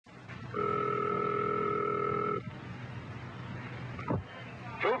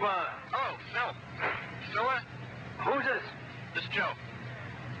Trooper. Oh, Phil. Philip? Who's this? This is Joe.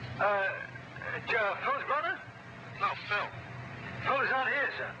 Phil's brother? No, Phil. Phil's not here,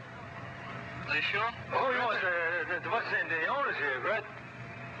 sir. Are you sure? Oh, you want what's the name? The owner's here, Brett.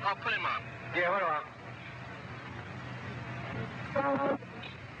 I'll put him on. Yeah, wait on.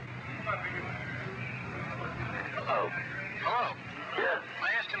 Hello. Hello. Yeah. I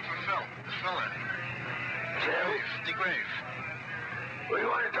asked him for Phil. The fella. Jerry? DeGrave. Who do you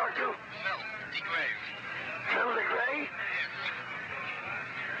want to talk to? Phil. DeGrave. Phil DeGray?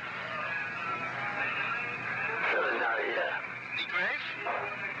 Phil is not here. DeGrave?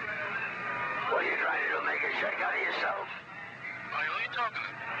 What are you trying to do? Make a check out of yourself? Who are you talking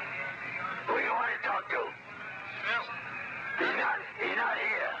to? Who do you want to talk to? Phil. He's not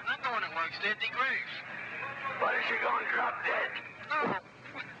here. Not the one that works there, DeGrave. Why don't you go and drop dead? No.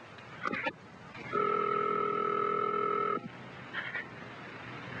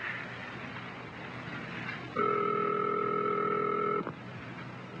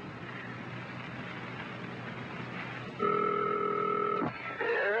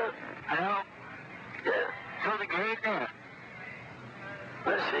 Hello? Yeah. Phil DeGrave there.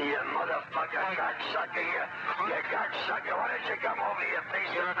 Listen, you motherfucker, cocksucker, you cocksucker. Why don't you come over here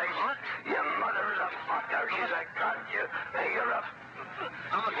face to face? Your mother is a fucker. She's a cunt. You're a...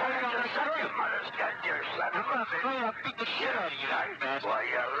 I'm a Why don't you suck your mother's cunt, you son of a bitch? I'll beat the shit out of you, bastard. Boy,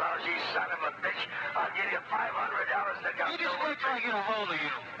 you lousy son of a bitch. I'll give you $500 to come You just wait till I get a hold of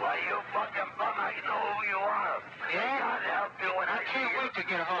you. Why, you fucking bum, I know who you are. Yeah? God help you when I see can't you. wait to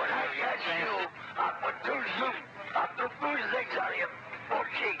get a hold When of I you, catch you, I'll put two zigs out of your both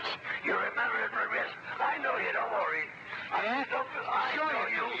cheeks. You remember it for this? I know you, don't worry. Yeah? I Sure know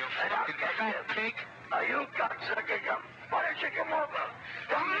you do, you and I'll fucking catch fat you. pig. Are you cocksucker? Why don't you come over?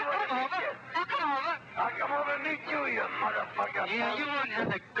 Come here I'll come over. I'll come over. I'll come over and meet you, you motherfucker. Yeah, you wouldn't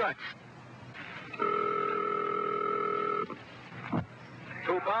have the guts.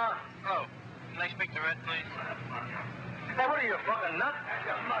 Tuba? Oh, can I speak to Red, please? Hey, what are you, fucking nut?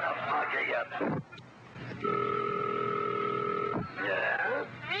 You motherfucker, you... Yeah?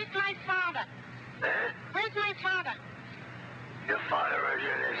 Where's my father? Eh? Where's my father? Your father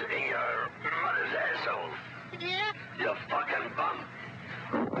is in your mother's asshole. Yeah? You fucking bum.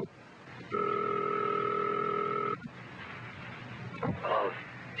 Oh,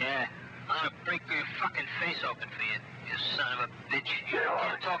 Yeah. I'm gonna break your fucking face open for you, you son of a bitch. You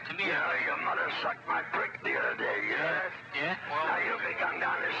can't talk to me. Your mother sucked my prick the other day, you know that? Yeah? Now Well, you can come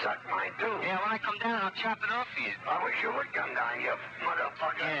down and suck mine too. yeah, when I come down, I'll chop it off for you. I wish you would come down, you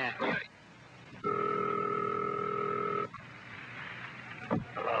motherfucker. Yeah.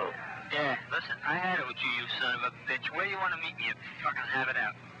 Hello? Yeah, listen, I had it with you, you son of a bitch. Where do you want to meet me? You fucking have it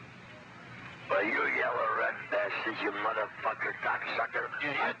out. Well, you yellow red bastard, you motherfucker, cocksucker.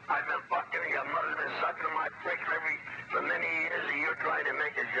 Yeah. I've been fucking, your mother's been sucking my prick for many years, and you're trying to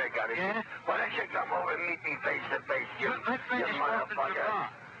make a jig out of me. Yeah? Why don't you come over and meet me face to face, you My friend just walked into the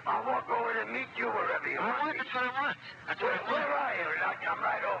bar. I'll walk over to meet you wherever you want me. That's what I want. That's what I Where want. are you? And I'll come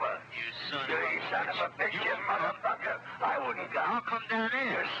right over. You son You son of a bitch, you won't come. motherfucker. I wouldn't come. I'll come down You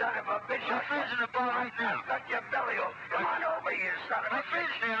there. son of a bitch. My friend's in the bar right now. Cut your belly off. Come on over, you son of My a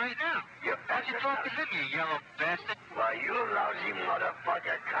friend's bitch. there right now. You Why don't you talk to him, you yellow bastard? Why, you lousy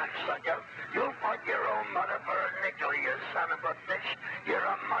motherfucker, cocksucker. You fuck your own mother for a nickel, you son of a bitch. You're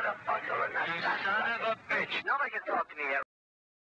a motherfucker and a You son of a bitch. Nobody can talk to me here.